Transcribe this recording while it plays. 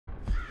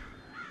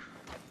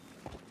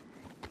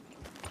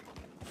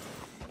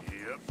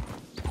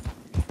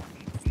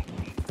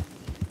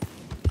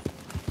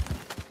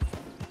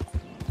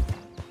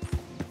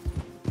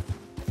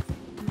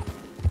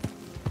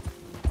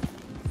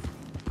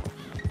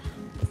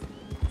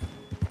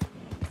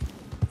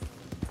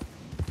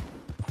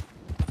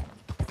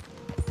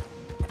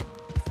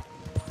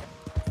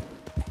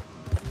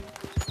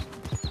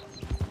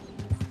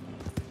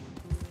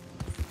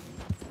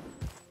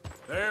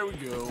There we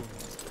go.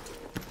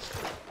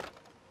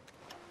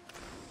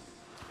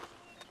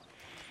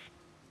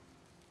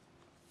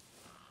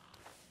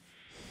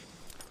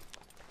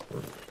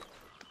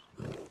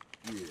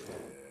 Yeah,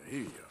 here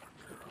you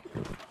are,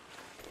 girl.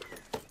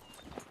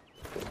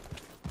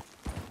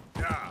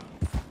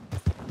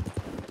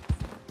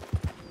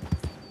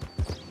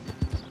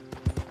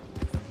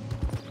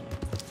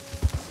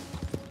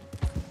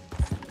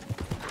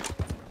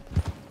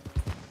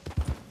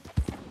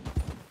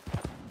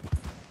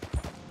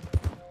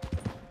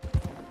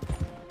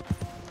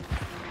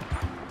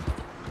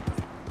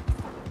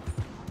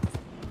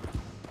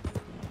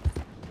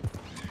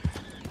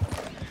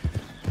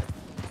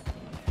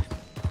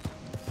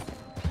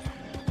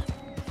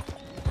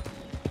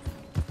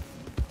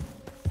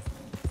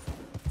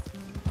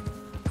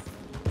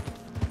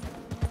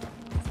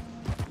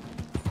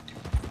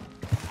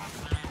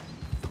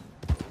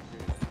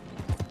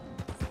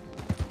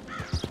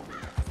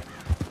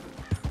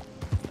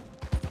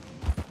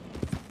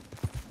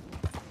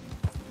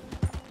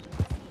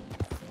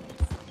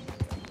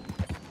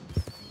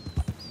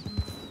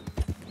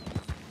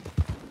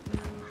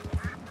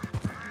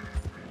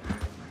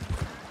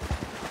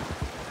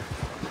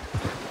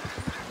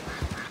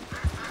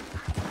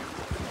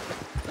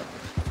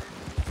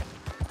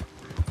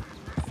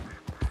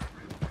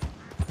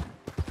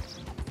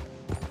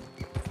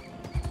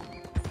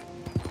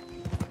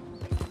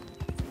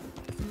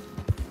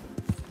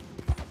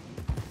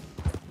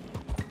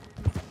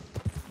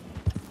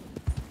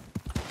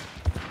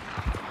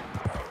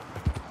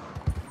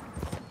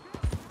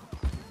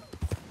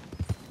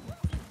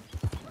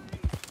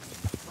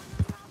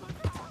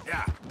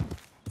 Yeah.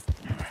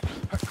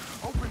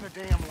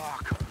 Damn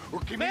lock,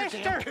 or give me the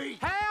damn key.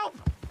 Help!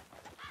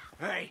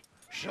 Hey,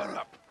 shut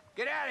up.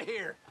 Get out of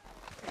here!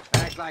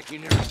 Act like you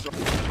never saw.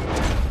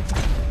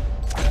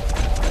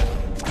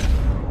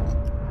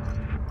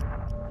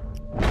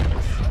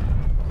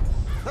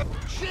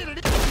 Shit,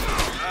 it is.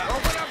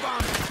 Open up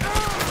on me.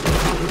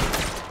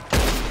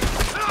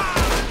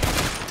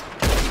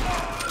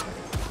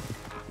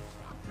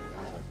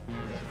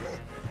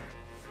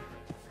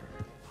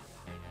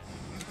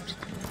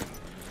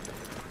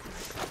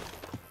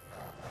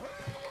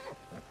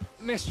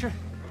 Mister,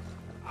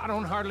 I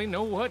don't hardly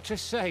know what to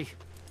say.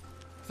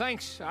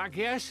 Thanks, I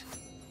guess.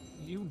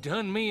 You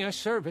done me a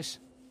service.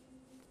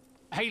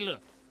 Hey, look.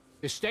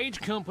 The stage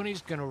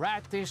company's gonna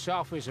write this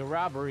off as a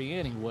robbery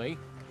anyway.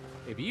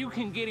 If you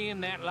can get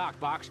in that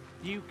lockbox,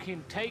 you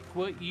can take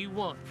what you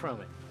want from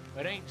it.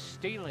 But ain't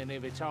stealing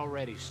if it's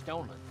already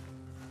stolen.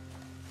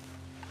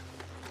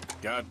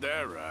 Got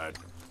that right.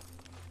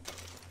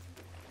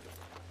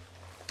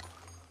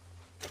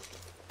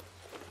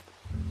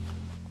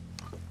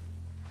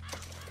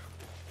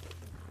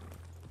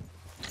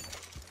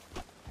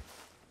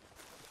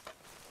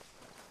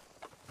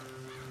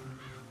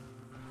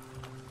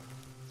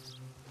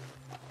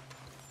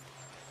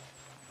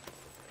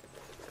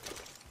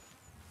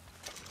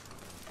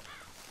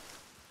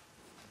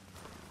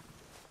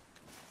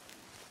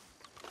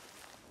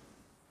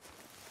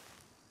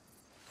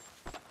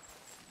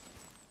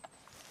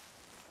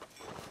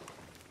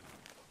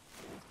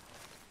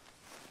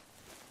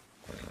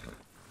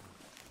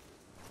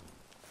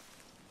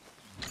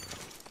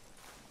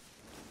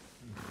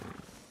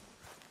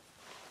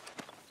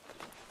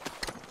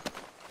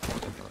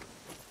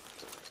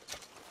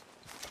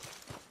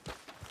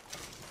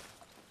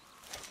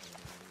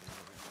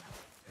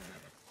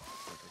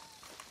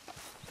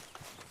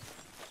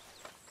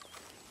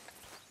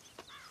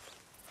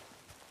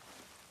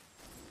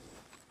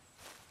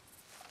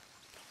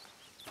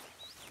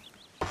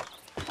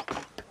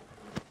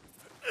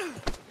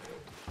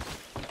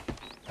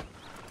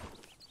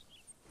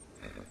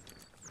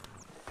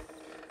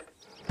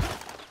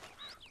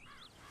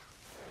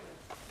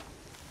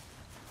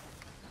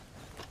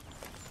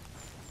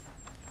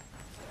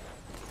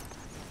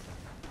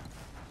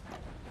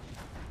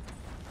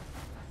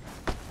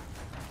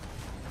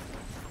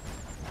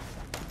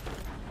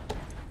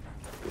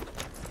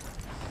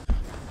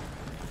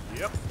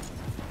 Yep.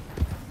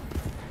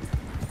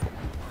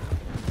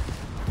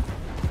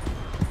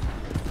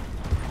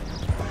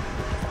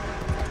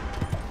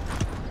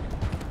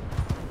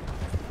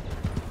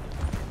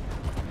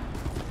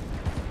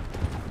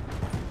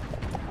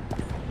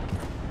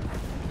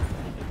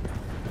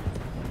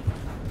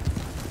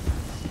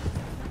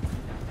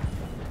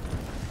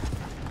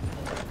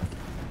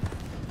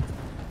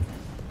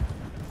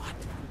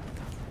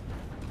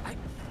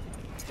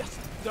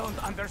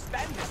 Don't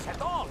understand this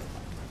at all.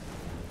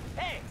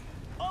 Hey,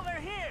 over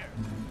here!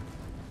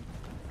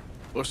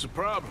 What's the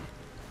problem?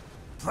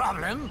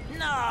 Problem?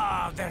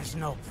 No, there's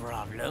no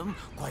problem.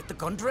 Quite the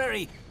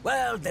contrary.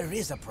 Well, there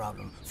is a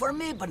problem. For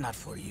me, but not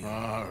for you.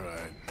 All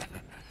right.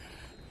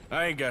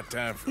 I ain't got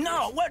time for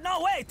No,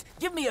 wait!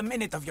 Give me a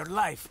minute of your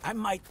life. I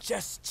might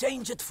just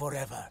change it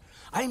forever.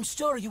 I'm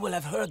sure you will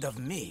have heard of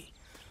me.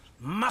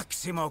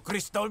 Maximo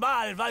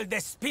Cristobal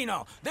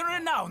Valdespino, the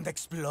renowned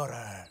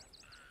explorer.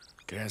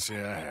 Can't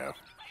say I have.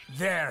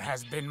 There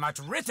has been much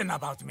written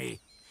about me.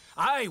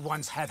 I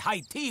once had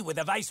high tea with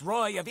the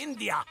Viceroy of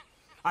India.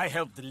 I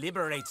helped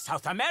liberate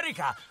South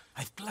America.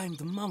 I've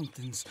climbed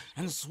mountains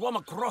and swum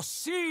across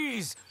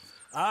seas.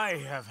 I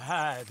have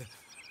had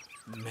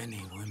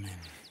many women.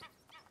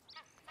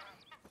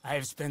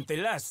 I've spent the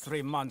last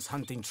 3 months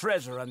hunting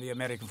treasure on the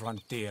American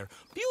frontier.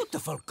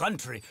 Beautiful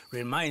country.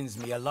 Reminds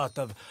me a lot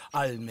of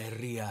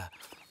Almeria.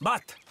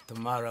 But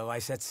tomorrow I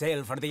set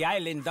sail for the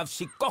island of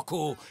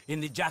Shikoku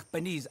in the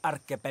Japanese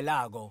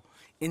archipelago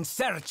in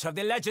search of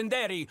the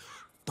legendary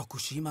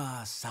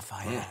Tokushima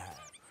sapphire.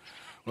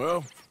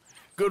 Well,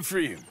 good for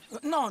you.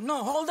 No,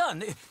 hold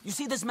on. You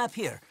see this map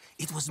here?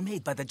 It was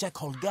made by the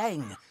Jackhole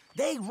gang.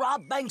 They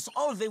rob banks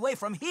all the way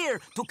from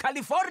here to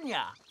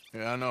California.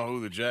 Yeah, I know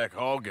who the Jack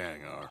Hall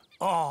gang are.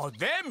 Oh,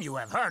 them you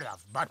have heard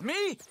of, but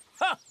me?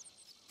 Huh.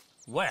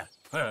 Well,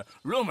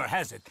 rumor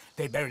has it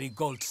they buried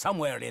gold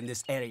somewhere in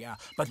this area,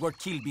 but were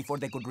killed before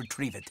they could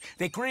retrieve it.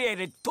 They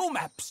created 2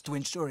 maps to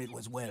ensure it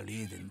was well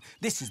hidden.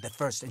 This is the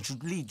first and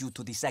should lead you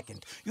to the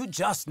second. You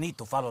just need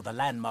to follow the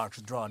landmarks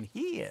drawn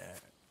here.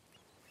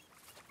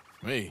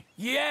 Me?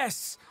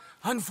 Yes!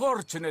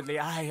 Unfortunately,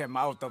 I am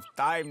out of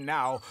time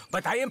now,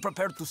 but I am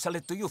prepared to sell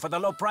it to you for the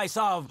low price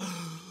of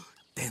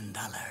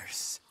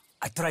 $10.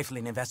 A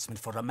trifling investment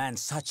for a man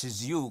such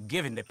as you,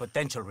 given the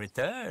potential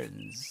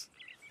returns.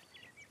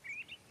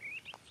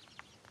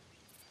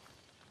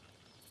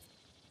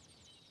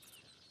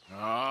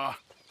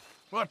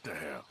 What the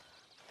hell?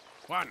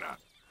 Why not?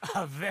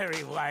 A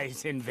very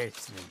wise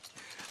investment.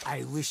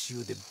 I wish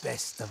you the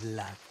best of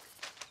luck.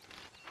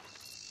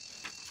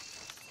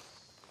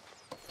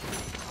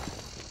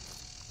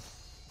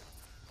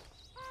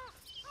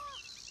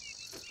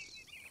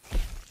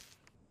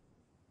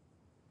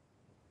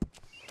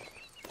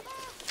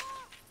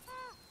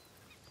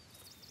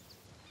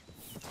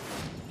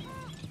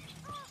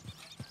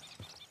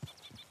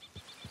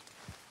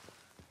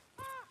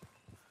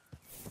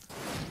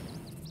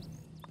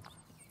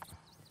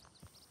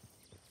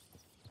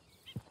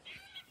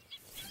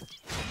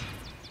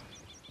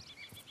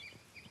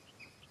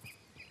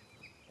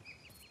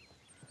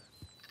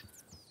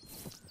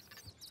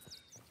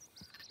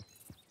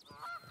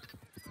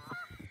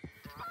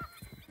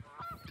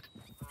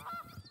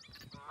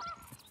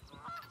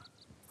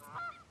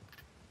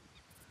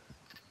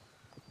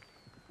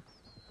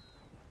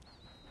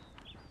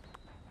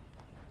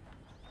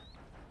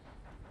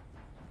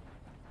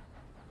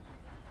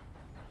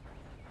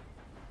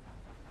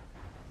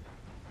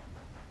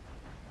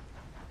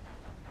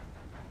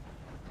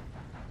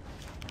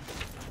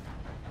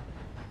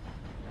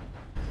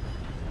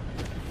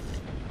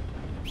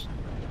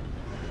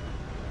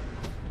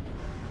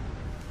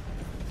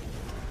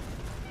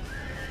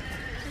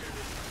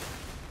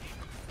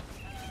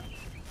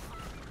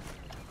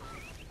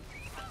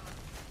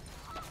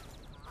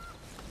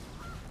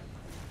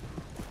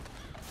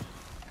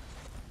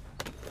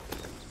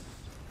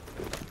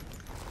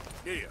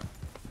 Yeah.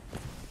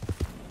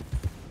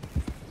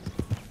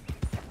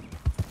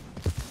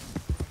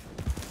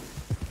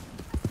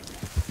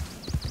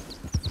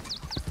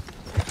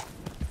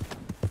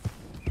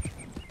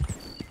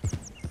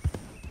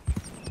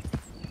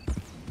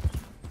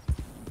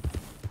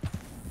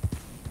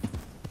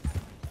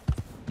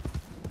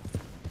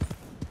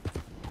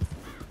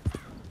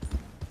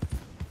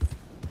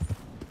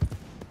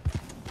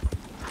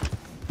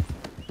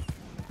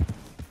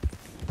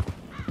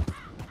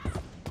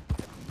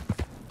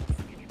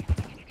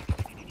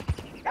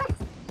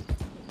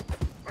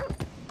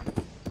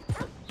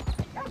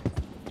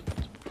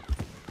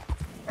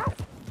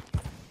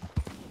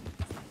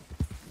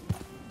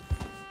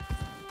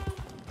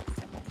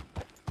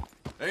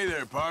 Hey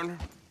there, partner.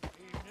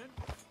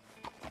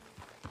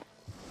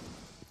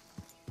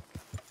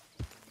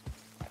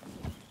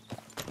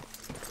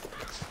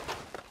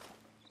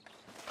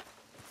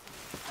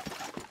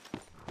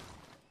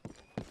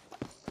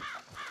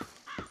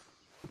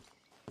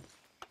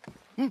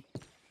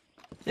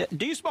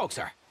 Do you smoke,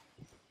 sir?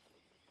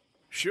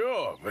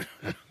 Sure, but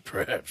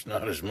perhaps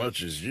not as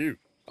much as you.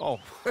 Oh,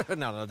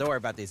 no, don't worry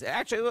about these.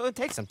 Actually,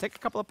 take some. Take a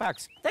couple of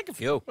packs. Take a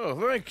few.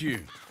 Oh, thank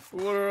you.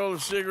 What are all the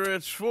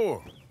cigarettes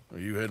for? Are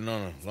you heading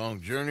on a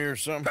long journey or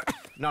something?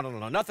 No,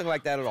 nothing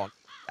like that at all.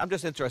 I'm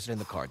just interested in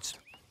the cards.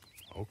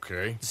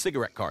 Okay. The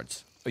cigarette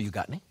cards. Oh, you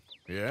got any?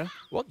 Yeah?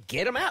 Well,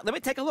 get them out. Let me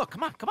take a look.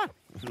 Come on.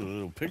 A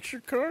little picture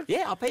card?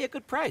 Yeah, I'll pay you a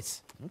good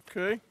price.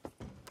 Okay.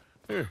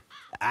 Here.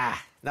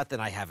 Nothing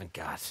I haven't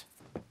got.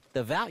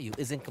 The value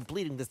is in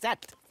completing the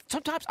set.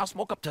 Sometimes I'll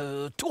smoke up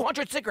to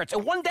 200 cigarettes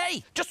in one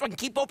day, just so I can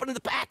keep opening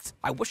the packs.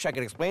 I wish I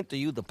could explain to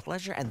you the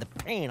pleasure and the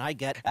pain I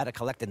get out of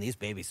collecting these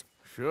babies.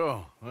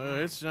 Sure.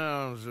 It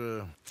sounds,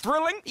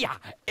 Thrilling? Yeah,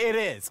 it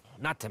is.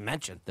 Not to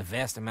mention the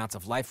vast amounts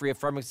of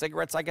life-reaffirming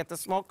cigarettes I get to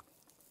smoke.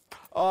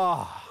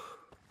 Oh,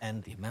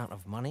 and the amount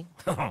of money?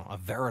 A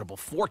veritable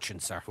fortune,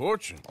 sir.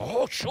 Fortune?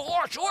 Oh,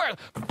 sure.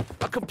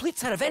 A complete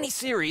set of any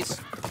series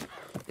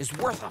is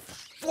worth a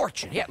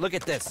fortune. Yeah, look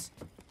at this.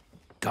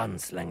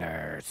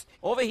 Gunslingers.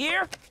 Over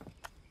here,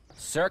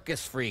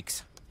 circus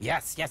freaks.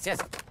 Yes.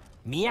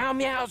 Meow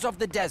meows of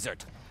the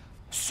desert.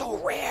 So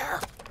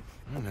rare.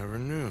 I never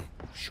knew.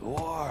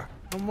 Sure.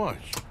 How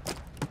much?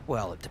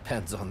 Well, it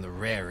depends on the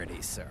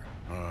rarity, sir.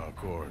 Oh, of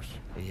course.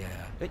 Yeah.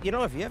 But, you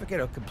know, if you ever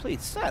get a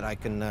complete set, I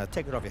can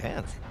take it off your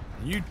hands.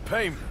 You'd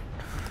pay me.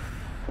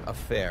 A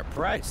fair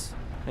price.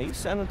 Now, you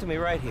send them to me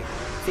right here.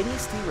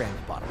 Phineas D.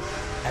 Ramsbottom.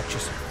 At your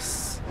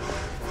service.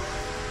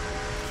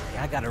 Okay,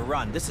 I gotta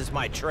run. This is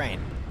my train.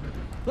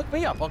 Look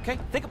me up, okay?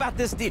 Think about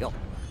this deal.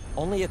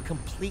 Only a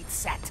complete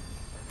set.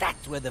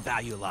 That's where the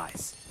value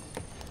lies.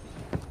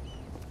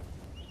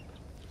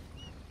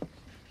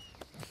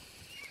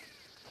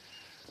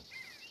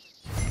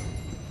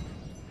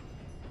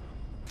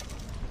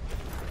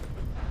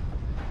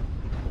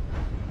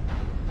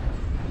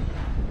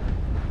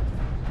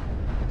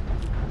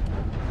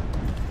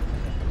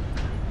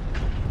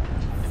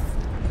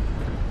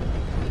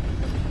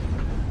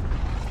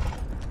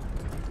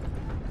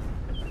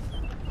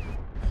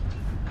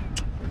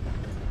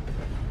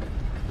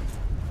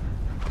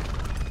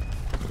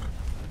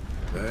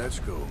 Let's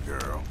go,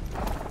 girl.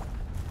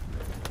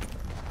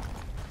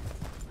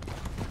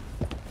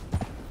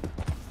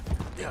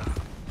 Yeah.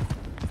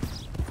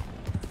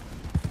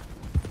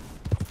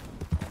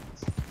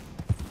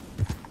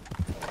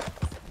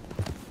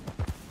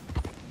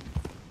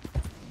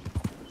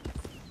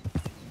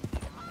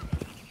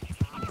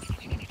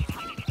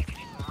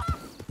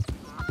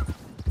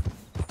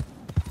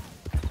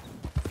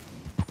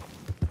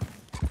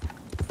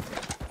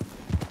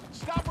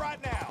 Stop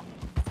right now.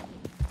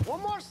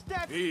 One more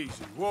step,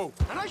 Easy, whoa.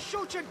 and I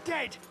shoot you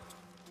dead.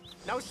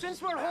 Now,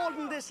 since we're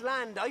holding this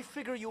land, I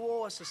figure you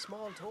owe us a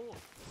small toll.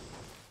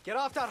 Get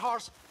off that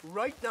horse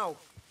right now.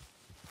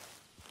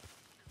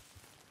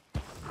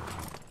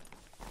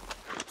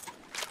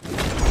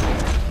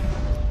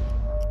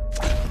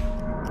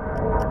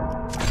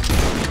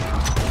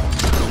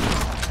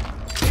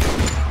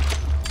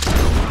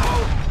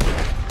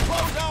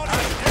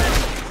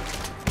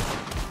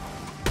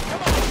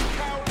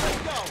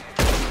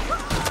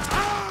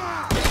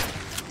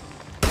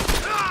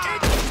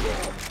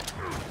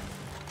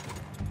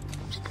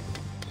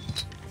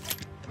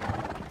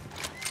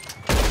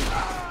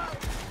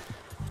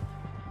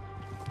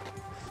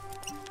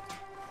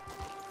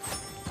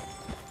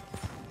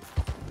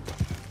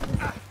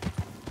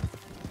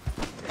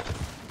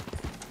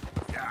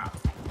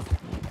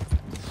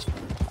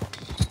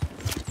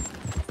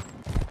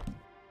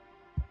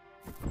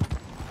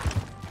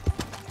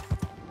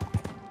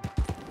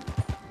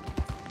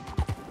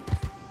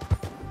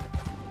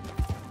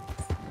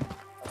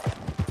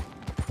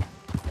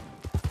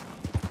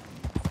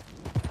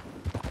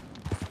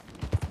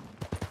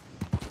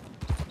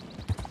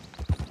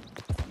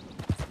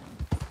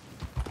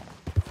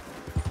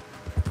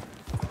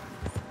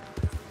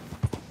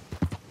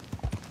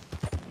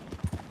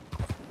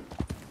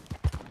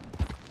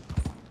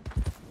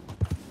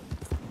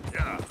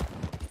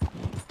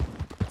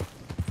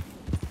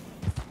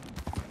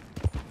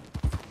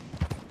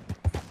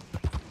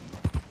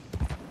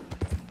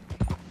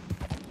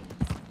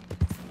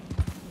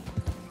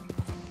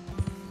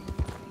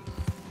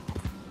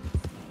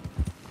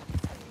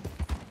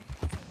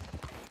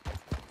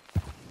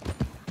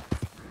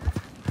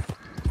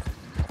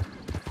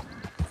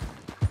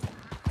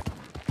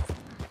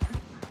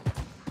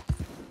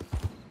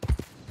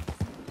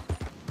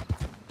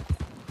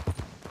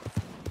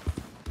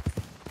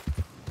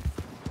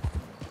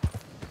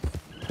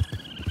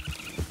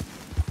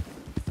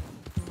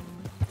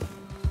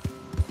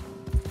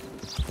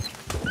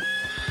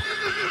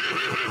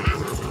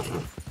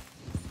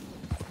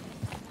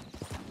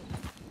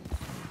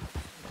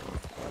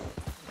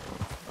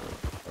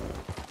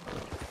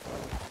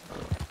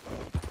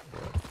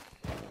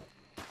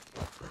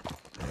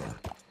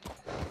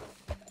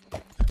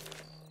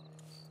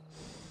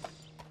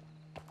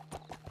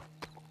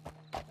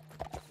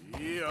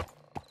 Yep.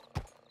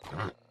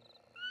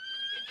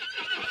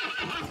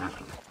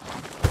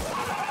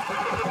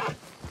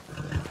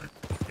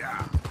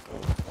 Yeah.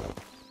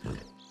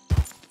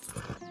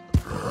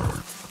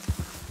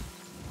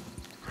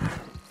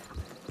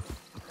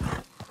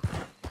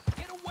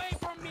 Get away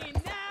from me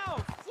now!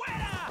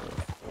 Fuera!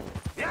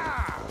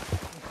 Yeah.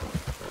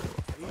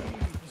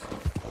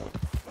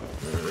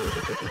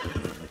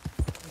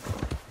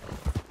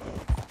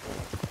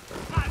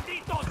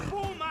 ¡Malditos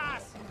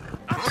pumas!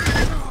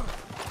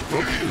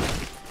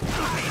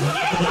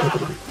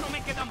 ¡No me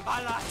quedan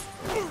balas!